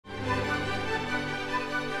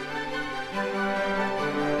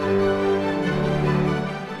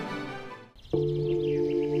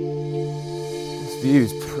view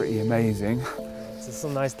is pretty amazing. It's a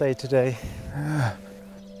nice day today.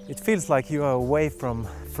 It feels like you are away from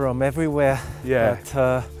everywhere,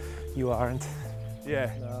 but you aren't.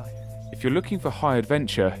 Yeah. If you're looking for high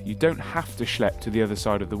adventure, you don't have to schlep to the other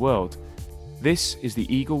side of the world. This is the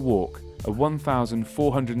Eagle Walk, a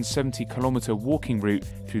 1,470 kilometre walking route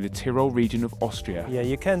through the Tirol region of Austria. Yeah,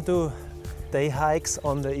 you can do day hikes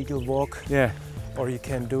on the Eagle Walk. Yeah. Or you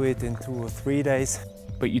can do it in 2 or 3 days.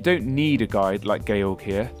 But you don't need a guide like Georg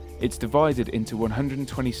here. It's divided into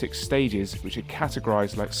 126 stages, which are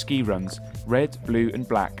categorised like ski runs, red, blue and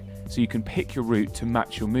black, so you can pick your route to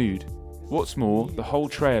match your mood. What's more, the whole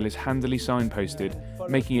trail is handily signposted,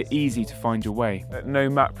 making it easy to find your way. No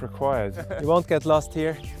map required. You won't get lost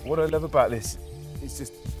here. What I love about this is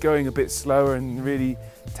just going a bit slower and really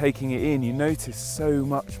taking it in. You notice so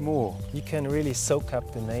much more. You can really soak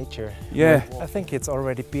up the nature. Yeah. I think it's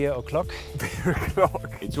already beer o'clock. Beer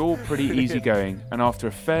o'clock. It's all pretty easy going, and after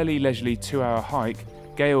a fairly leisurely 2-hour hike,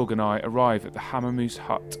 Georg and I arrive at the Hammermoose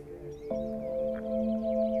Hut.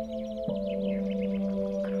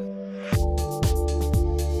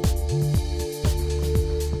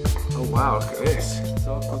 Wow, look at this.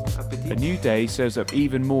 A new day serves up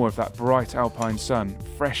even more of that bright alpine sun,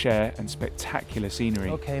 fresh air and spectacular scenery.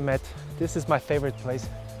 Okay, Matt, this is my favorite place.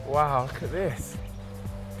 Wow, look at this.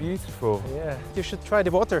 Beautiful. Yeah, you should try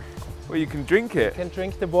the water. Well, you can drink it. You can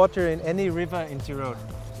drink the water in any river in Tirol.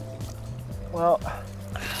 Well,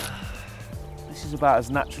 this is about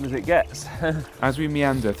as natural as it gets. As we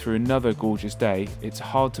meander through another gorgeous day, it's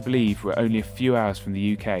hard to believe we're only a few hours from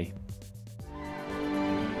the UK.